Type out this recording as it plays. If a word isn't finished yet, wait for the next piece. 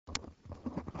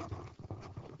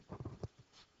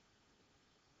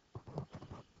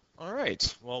All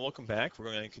right, well, welcome back.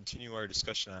 We're going to continue our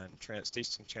discussion on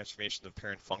states and transformations of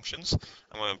parent functions.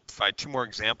 I'm going to provide two more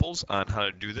examples on how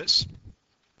to do this.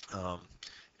 Um,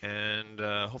 and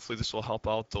hopefully this will help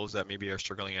out those that maybe are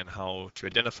struggling on how to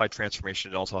identify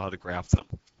transformations and also how to graph them.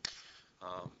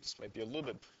 This might be a little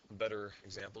bit better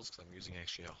examples because I'm using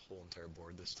actually a whole entire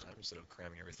board this time instead of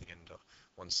cramming everything into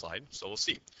one slide. So we'll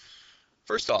see.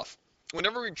 First off,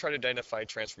 whenever we try to identify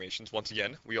transformations, once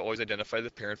again, we always identify the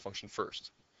parent function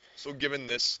first. So given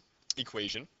this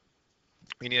equation,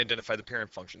 we need to identify the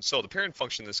parent function. So the parent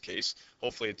function in this case,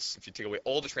 hopefully it's if you take away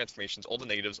all the transformations, all the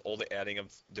negatives, all the adding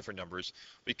of different numbers,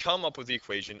 we come up with the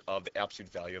equation of the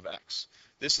absolute value of x.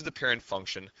 This is the parent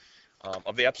function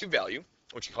of the absolute value,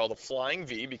 which we call the flying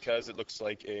v because it looks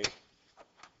like a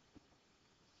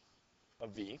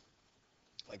v,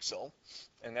 like so.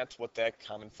 And that's what that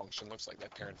common function looks like,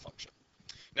 that parent function.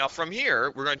 Now from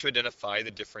here, we're going to identify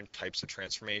the different types of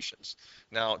transformations.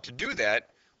 Now to do that,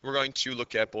 we're going to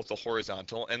look at both the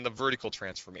horizontal and the vertical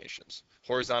transformations.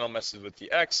 Horizontal messes with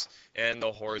the x, and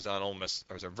the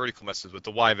vertical messes with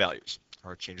the y values,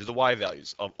 or changes the y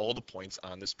values of all the points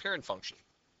on this parent function.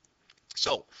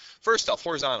 So first off,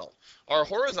 horizontal. Our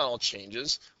horizontal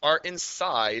changes are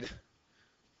inside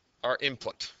our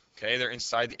input. Okay, they're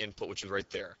inside the input, which is right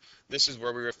there. This is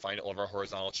where we refine all of our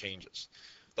horizontal changes.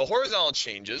 The horizontal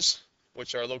changes,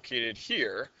 which are located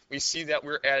here, we see that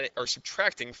we're adding or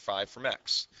subtracting 5 from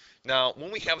x. Now,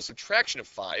 when we have a subtraction of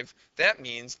 5, that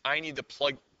means I need to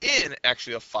plug in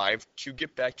actually a 5 to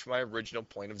get back to my original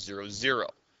point of 0, 0,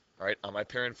 all right, on my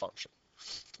parent function.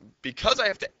 Because I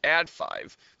have to add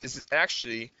 5, this is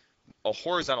actually a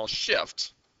horizontal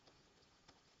shift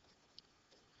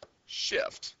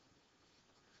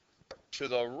to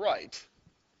the right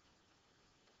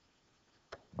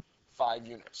 5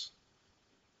 units.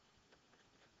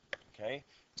 Okay,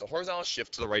 it's a horizontal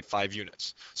shift to the right 5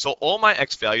 units. So all my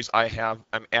x values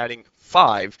I'm adding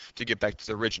 5 to get back to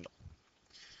the original.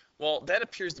 Well, that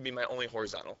appears to be my only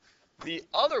horizontal. The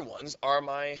other ones are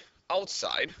my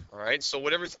outside, all right? So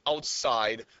whatever's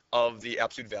outside of the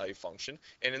absolute value function,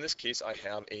 and in this case I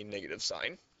have a negative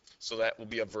sign. So that will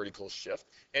be a vertical shift.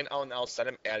 And on the outside,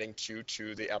 I'm adding 2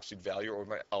 to the absolute value, or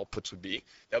my outputs would be.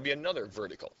 That would be another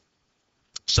vertical.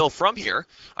 So from here,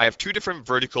 I have two different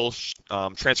vertical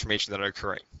transformations that are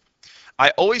occurring. I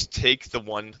always take the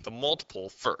multiple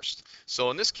first.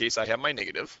 So in this case, I have my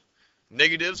negative.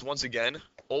 Negatives, once again,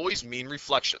 always mean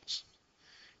reflections.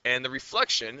 And the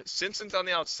reflection, since it's on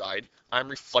the outside, I'm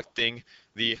reflecting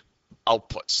the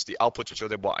outputs which are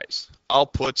the y's.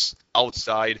 Outputs,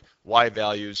 outside, y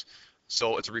values,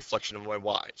 so it's a reflection of my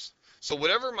y's. So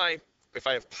if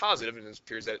I have positive, and it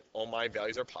appears that all my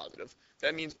values are positive,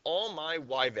 that means all my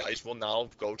y values will now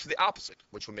go to the opposite,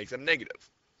 which will make them negative.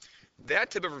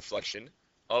 That type of reflection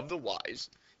of the y's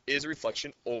is a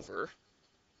reflection over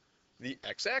the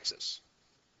x-axis.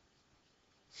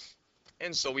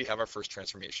 And so we have our first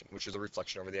transformation, which is a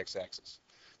reflection over the x-axis.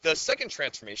 The second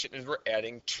transformation is we're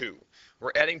adding 2.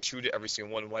 We're adding 2 to every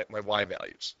single one of my y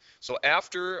values. So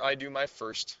after I do my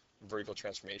first vertical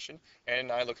transformation,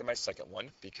 and I look at my second one,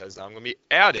 because I'm going to be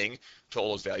adding to all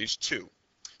those values 2.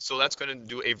 So that's going to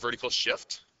do a vertical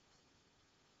shift.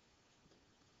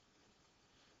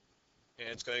 And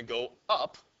it's going to go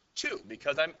up 2,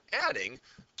 because I'm adding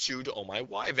 2 to all my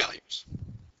y values.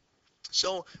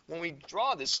 So when we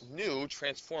draw this new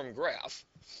transform graph,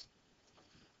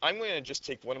 I'm going to just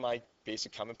take one of my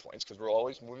basic common points, because we're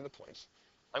always moving the points.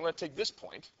 I'm going to take this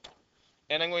point,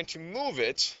 and I'm going to move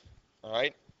it, all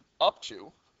right, up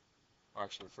to, or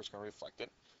actually we're first going to reflect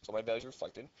it. So my value is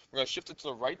reflected. We're going to shift it to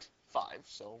the right 5.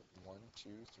 So 1, 2,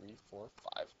 3, 4,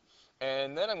 5.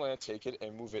 And then I'm going to take it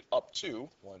and move it up to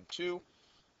 1, 2.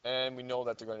 And we know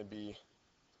that they're going to be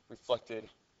reflected,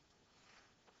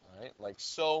 all right, like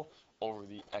so, over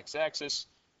the x-axis.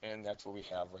 And that's what we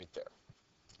have right there.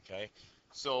 Okay.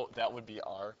 So that would be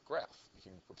our graph. We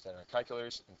can put that in our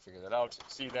calculators and figure that out,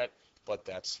 see that, but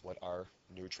that's what our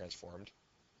new transformed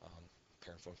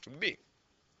parent function would be.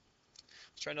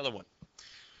 Let's try another one.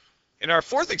 In our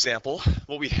fourth example,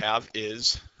 what we have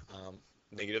is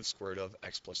negative square root of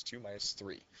x plus 2 minus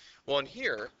 3. Well, in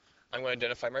here, I'm going to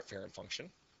identify my parent function.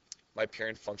 My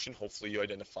parent function, hopefully you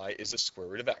identify, is the square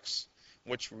root of x,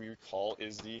 which we call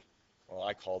is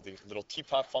I call the little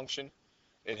teapot function.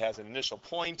 It has an initial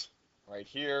point right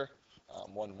here.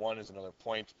 1, 1 is another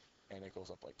point, and it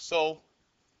goes up like so.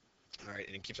 All right,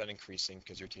 and it keeps on increasing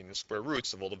because you're taking the square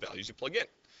roots of all the values you plug in.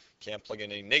 Can't plug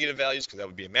in any negative values because that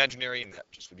would be imaginary, and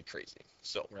that just would be crazy.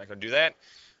 So we're not going to do that.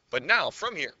 But now,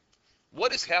 from here,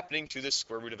 what is happening to this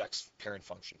square root of x parent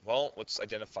function? Well, let's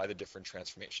identify the different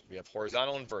transformations. We have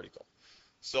horizontal and vertical.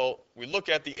 So we look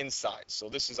at the inside. So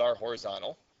this is our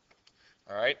horizontal,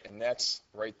 all right, and that's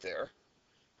right there.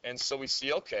 And so we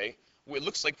see, okay, well, it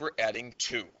looks like we're adding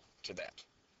 2 to that.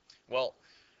 Well,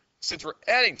 since we're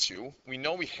adding 2, we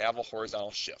know we have a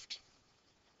horizontal shift.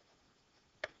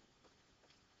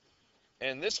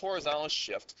 And this horizontal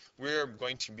shift, we're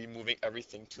going to be moving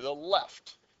everything to the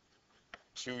left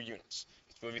 2 units.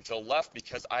 It's moving to the left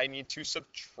because I need to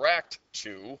subtract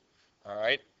 2, all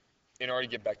right, in order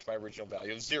to get back to my original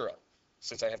value of 0.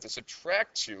 Since I have to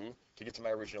subtract 2 to get to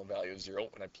my original value of 0,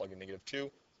 when I plug in negative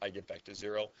 2, I get back to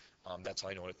 0. That's how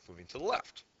I know it's moving to the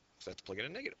left. So I have to plug in a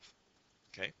negative.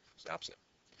 Okay, it's the opposite.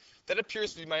 That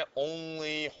appears to be my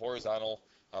only horizontal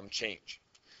change.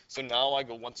 So now I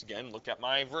go once again, look at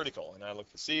my vertical, and I look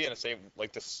to see, and I say,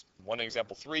 like this one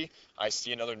example 3, I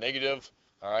see another negative.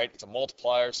 All right, it's a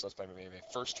multiplier, so that's my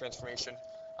first transformation.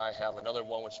 I have another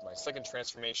one, which is my second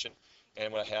transformation,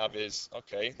 and what I have is,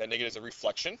 okay, that negative is a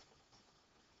reflection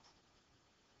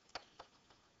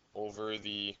over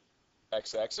the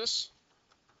x-axis,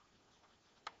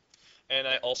 and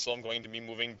I also am going to be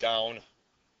moving down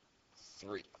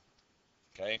 3.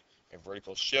 Okay, a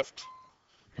vertical shift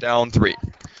down 3.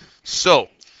 So,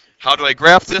 how do I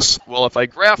graph this? Well, if I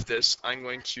graph this, I'm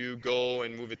going to go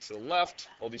and move it to the left,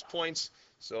 all these points.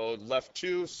 So left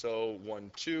 2, so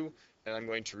 1, 2, and I'm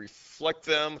going to reflect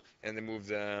them and then move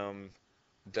them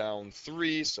down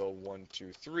 3, so 1,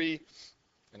 2, 3,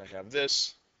 and I have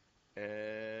this,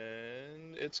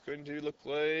 and it's going to look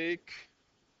like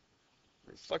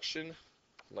reflection,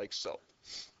 like so.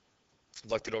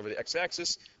 Reflected over the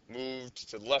x-axis, moved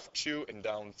to the left 2 and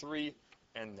down 3,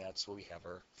 and that's what we have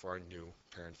for our new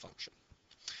parent function.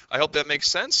 I hope that makes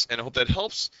sense, and I hope that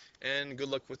helps, and good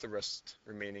luck with the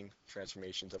remaining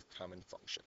transformations of common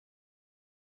function.